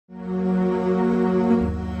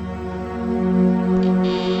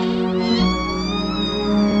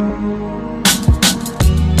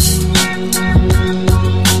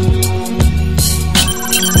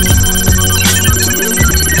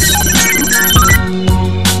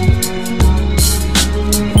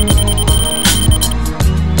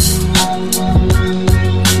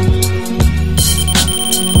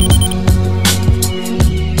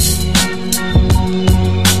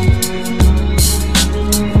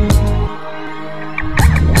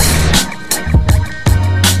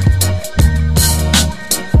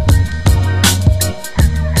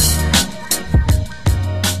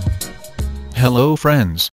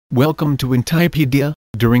Welcome to intypedia.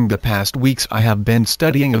 During the past weeks I have been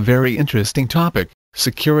studying a very interesting topic,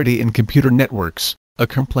 security in computer networks, a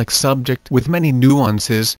complex subject with many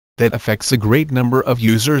nuances, that affects a great number of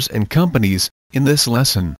users and companies. In this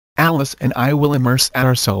lesson, Alice and I will immerse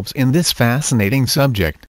ourselves in this fascinating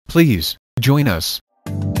subject. Please, join us.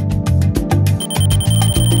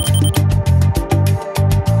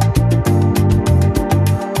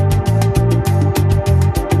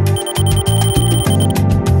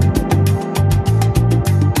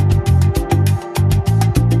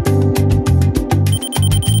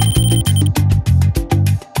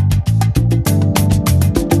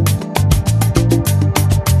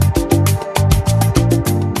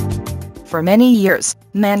 For many years,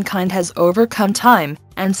 mankind has overcome time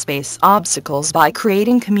and space obstacles by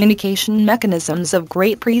creating communication mechanisms of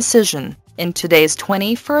great precision. In today's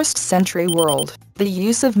 21st century world, the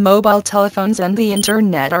use of mobile telephones and the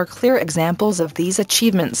internet are clear examples of these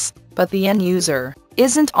achievements, but the end user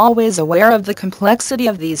isn't always aware of the complexity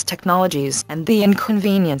of these technologies and the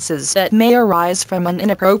inconveniences that may arise from an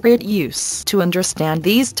inappropriate use. To understand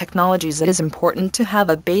these technologies, it is important to have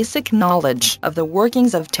a basic knowledge of the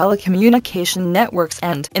workings of telecommunication networks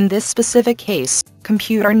and, in this specific case,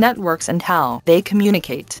 computer networks and how they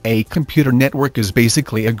communicate. A computer network is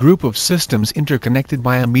basically a group of systems interconnected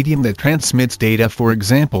by a medium that transmits data. For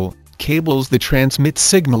example, cables that transmit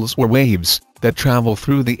signals or waves that travel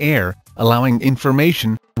through the air, allowing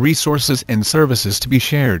information, resources and services to be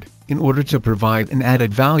shared, in order to provide an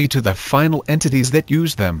added value to the final entities that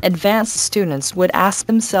use them. Advanced students would ask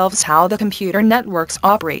themselves how the computer networks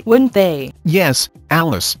operate, wouldn't they? Yes,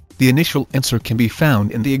 Alice, the initial answer can be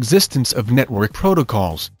found in the existence of network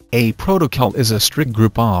protocols. A protocol is a strict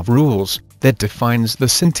group of rules that defines the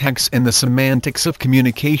syntax and the semantics of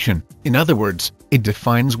communication. In other words, it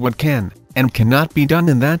defines what can and cannot be done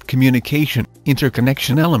in that communication.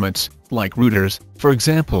 Interconnection elements, like routers, for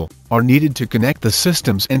example, are needed to connect the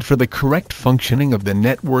systems and for the correct functioning of the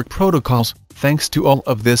network protocols. Thanks to all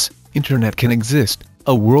of this, Internet can exist,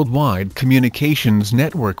 a worldwide communications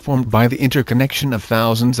network formed by the interconnection of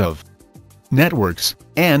thousands of networks,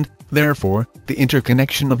 and, therefore, the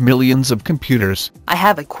interconnection of millions of computers. I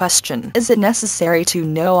have a question. Is it necessary to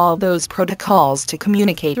know all those protocols to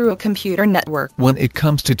communicate through a computer network? When it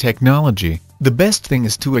comes to technology, the best thing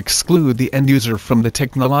is to exclude the end user from the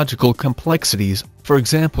technological complexities. For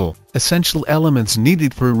example, essential elements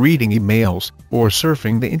needed for reading emails or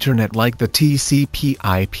surfing the internet like the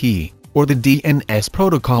TCP/IP or the DNS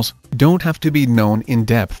protocols don't have to be known in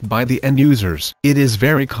depth by the end users. It is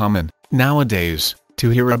very common nowadays to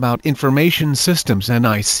hear about information systems and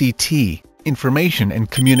ICT, information and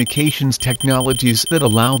communications technologies that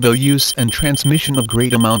allow the use and transmission of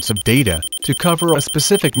great amounts of data to cover a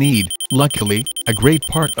specific need. Luckily, a great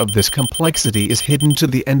part of this complexity is hidden to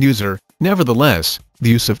the end user. Nevertheless, the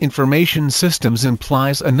use of information systems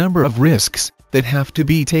implies a number of risks that have to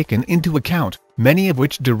be taken into account, many of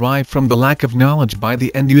which derive from the lack of knowledge by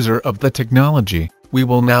the end user of the technology. We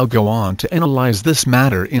will now go on to analyze this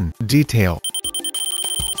matter in detail.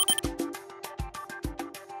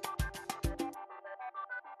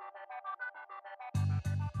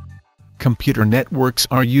 Computer networks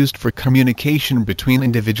are used for communication between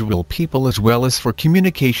individual people as well as for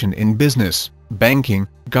communication in business, banking,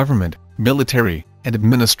 government, military, and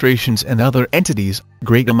administrations and other entities.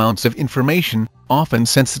 Great amounts of information, often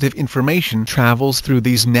sensitive information, travels through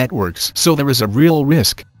these networks, so there is a real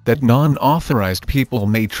risk that non-authorized people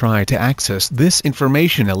may try to access this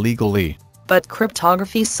information illegally. But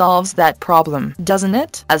cryptography solves that problem, doesn't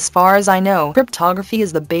it? As far as I know, cryptography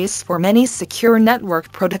is the base for many secure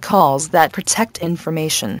network protocols that protect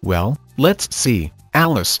information. Well, let's see,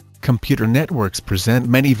 Alice. Computer networks present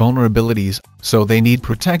many vulnerabilities, so they need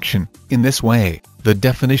protection. In this way, the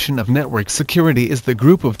definition of network security is the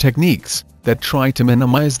group of techniques that try to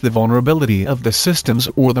minimize the vulnerability of the systems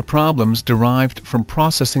or the problems derived from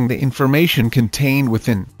processing the information contained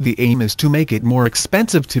within. The aim is to make it more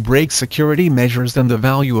expensive to break security measures than the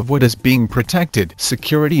value of what is being protected.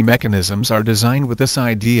 Security mechanisms are designed with this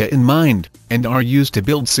idea in mind, and are used to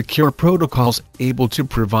build secure protocols able to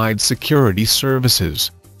provide security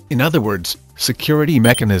services. In other words, security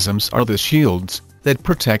mechanisms are the shields that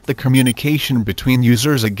protect the communication between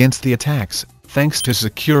users against the attacks, thanks to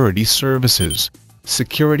security services.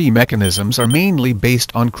 Security mechanisms are mainly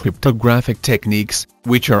based on cryptographic techniques,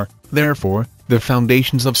 which are, therefore, the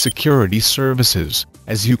foundations of security services.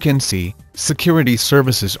 As you can see, security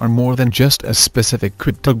services are more than just a specific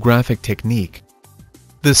cryptographic technique.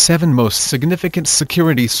 The 7 most significant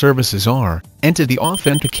security services are entity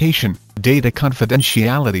authentication, data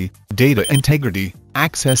confidentiality, data integrity,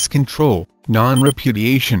 access control,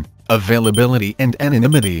 non-repudiation, availability and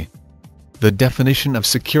anonymity. The definition of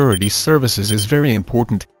security services is very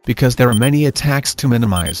important because there are many attacks to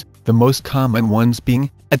minimize, the most common ones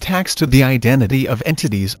being attacks to the identity of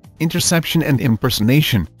entities, interception and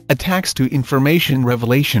impersonation, attacks to information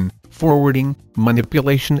revelation, forwarding,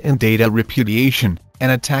 manipulation and data repudiation,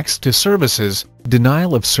 and attacks to services,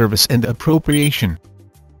 denial of service and appropriation.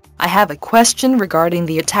 I have a question regarding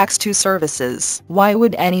the attacks to services. Why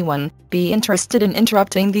would anyone be interested in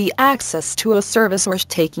interrupting the access to a service or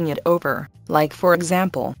taking it over? Like, for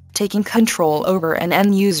example, taking control over an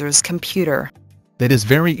end user's computer. That is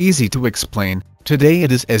very easy to explain. Today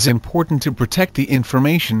it is as important to protect the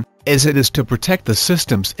information as it is to protect the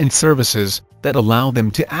systems and services that allow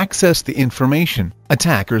them to access the information.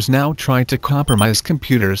 Attackers now try to compromise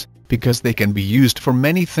computers because they can be used for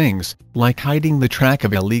many things, like hiding the track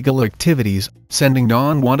of illegal activities, sending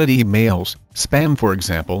non-wanted emails, spam for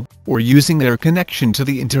example, or using their connection to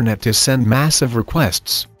the internet to send massive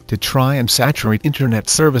requests, to try and saturate internet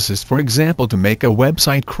services for example to make a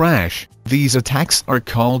website crash. These attacks are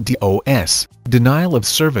called DOS, denial of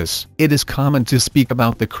service. It is common to speak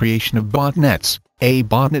about the creation of botnets. A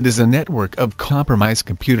botnet is a network of compromised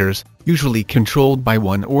computers, usually controlled by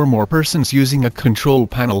one or more persons using a control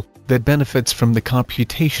panel, that benefits from the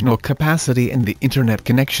computational capacity and the internet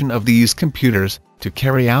connection of these computers to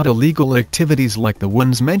carry out illegal activities like the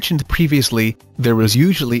ones mentioned previously. There is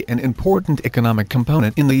usually an important economic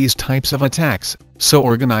component in these types of attacks, so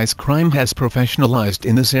organized crime has professionalized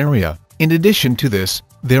in this area. In addition to this,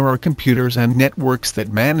 there are computers and networks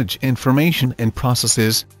that manage information and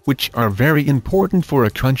processes, which are very important for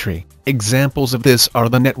a country. Examples of this are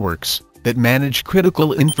the networks that manage critical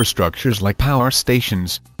infrastructures like power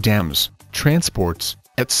stations, dams, transports,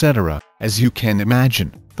 etc. As you can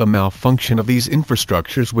imagine, the malfunction of these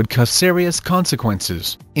infrastructures would cause serious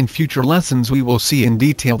consequences. In future lessons we will see in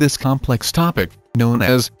detail this complex topic, known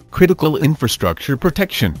as critical infrastructure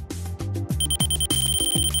protection.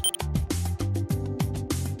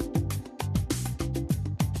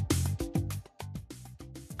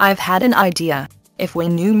 I've had an idea. If we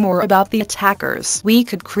knew more about the attackers, we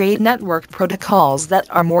could create network protocols that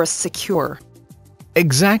are more secure.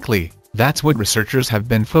 Exactly. That's what researchers have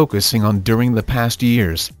been focusing on during the past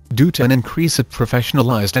years, due to an increase of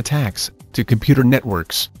professionalized attacks to computer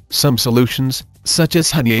networks. Some solutions, such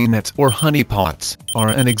as honeynets or honeypots, are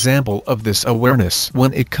an example of this awareness.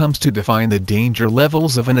 When it comes to define the danger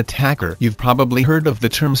levels of an attacker, you've probably heard of the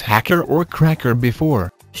terms hacker or cracker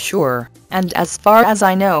before. Sure, and as far as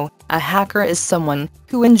I know, a hacker is someone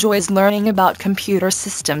who enjoys learning about computer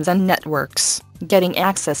systems and networks, getting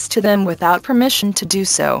access to them without permission to do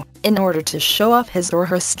so, in order to show off his or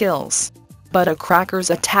her skills. But a cracker's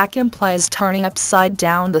attack implies turning upside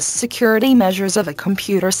down the security measures of a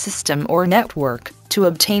computer system or network to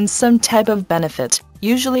obtain some type of benefit,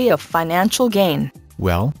 usually a financial gain.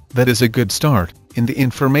 Well, that is a good start. In the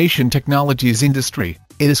information technologies industry,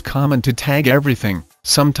 it is common to tag everything,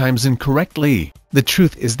 sometimes incorrectly. The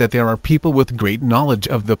truth is that there are people with great knowledge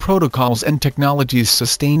of the protocols and technologies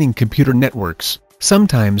sustaining computer networks.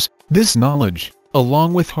 Sometimes, this knowledge,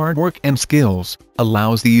 along with hard work and skills,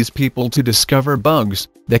 allows these people to discover bugs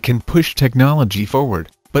that can push technology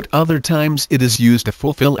forward, but other times it is used to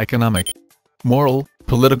fulfill economic, moral,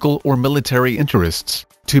 political or military interests.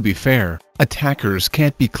 To be fair, attackers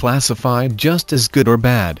can't be classified just as good or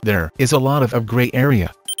bad. There is a lot of gray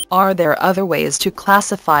area. Are there other ways to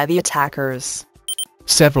classify the attackers?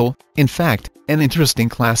 Several. In fact, an interesting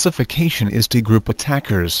classification is to group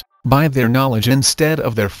attackers by their knowledge instead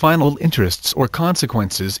of their final interests or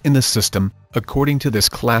consequences in the system. According to this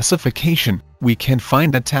classification, we can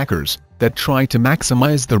find attackers that try to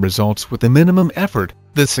maximize the results with the minimum effort.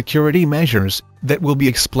 The security measures that will be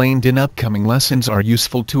explained in upcoming lessons are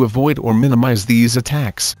useful to avoid or minimize these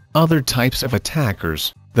attacks. Other types of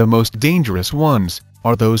attackers, the most dangerous ones,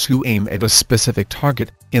 are those who aim at a specific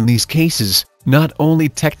target. In these cases, not only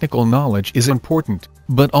technical knowledge is important,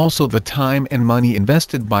 but also the time and money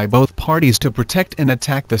invested by both parties to protect and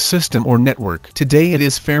attack the system or network. Today it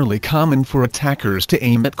is fairly common for attackers to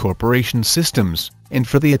aim at corporation systems, and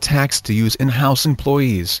for the attacks to use in-house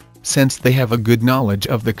employees, since they have a good knowledge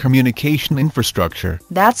of the communication infrastructure.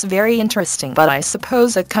 That's very interesting, but I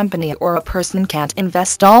suppose a company or a person can't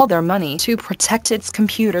invest all their money to protect its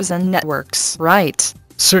computers and networks, right?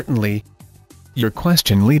 Certainly. Your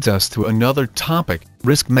question leads us to another topic,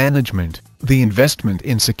 risk management. The investment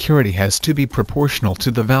in security has to be proportional to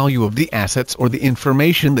the value of the assets or the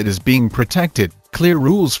information that is being protected. Clear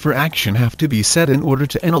rules for action have to be set in order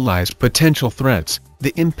to analyze potential threats,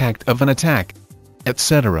 the impact of an attack,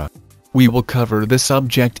 etc. We will cover this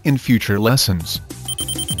subject in future lessons.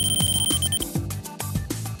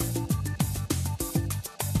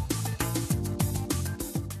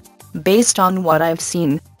 Based on what I've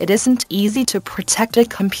seen, it isn't easy to protect a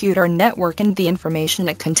computer network and the information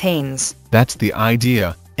it contains. That's the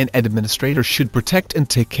idea. An administrator should protect and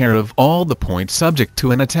take care of all the points subject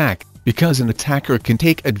to an attack, because an attacker can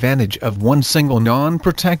take advantage of one single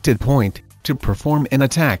non-protected point to perform an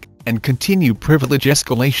attack, and continue privilege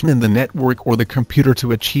escalation in the network or the computer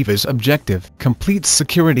to achieve his objective. Complete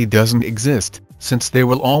security doesn't exist, since there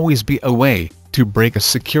will always be a way to break a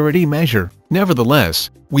security measure. Nevertheless,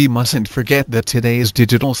 we mustn't forget that today's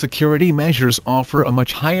digital security measures offer a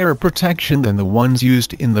much higher protection than the ones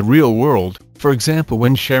used in the real world, for example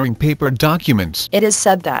when sharing paper documents. It is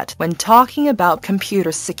said that when talking about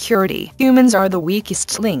computer security, humans are the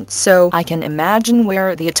weakest link, so I can imagine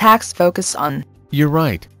where the attacks focus on. You're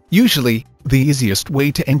right. Usually, the easiest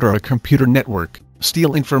way to enter a computer network,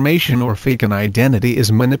 steal information or fake an identity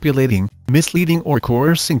is manipulating, misleading or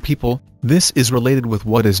coercing people. This is related with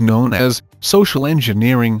what is known as social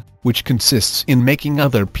engineering, which consists in making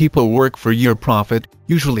other people work for your profit,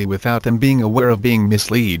 usually without them being aware of being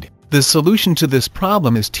misled. The solution to this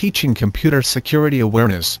problem is teaching computer security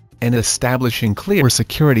awareness, and establishing clear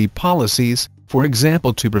security policies, for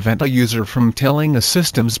example to prevent a user from telling a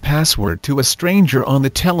system's password to a stranger on the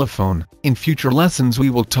telephone. In future lessons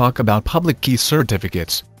we will talk about public key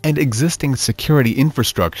certificates, and existing security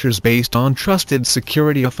infrastructures based on trusted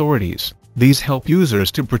security authorities. These help users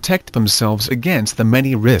to protect themselves against the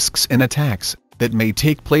many risks and attacks that may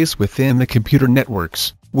take place within the computer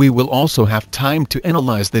networks. We will also have time to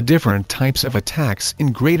analyze the different types of attacks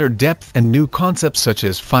in greater depth and new concepts such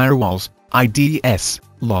as firewalls, IDS,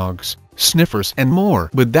 logs, sniffers and more.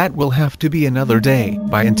 But that will have to be another day.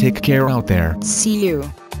 Bye and take care out there. See you.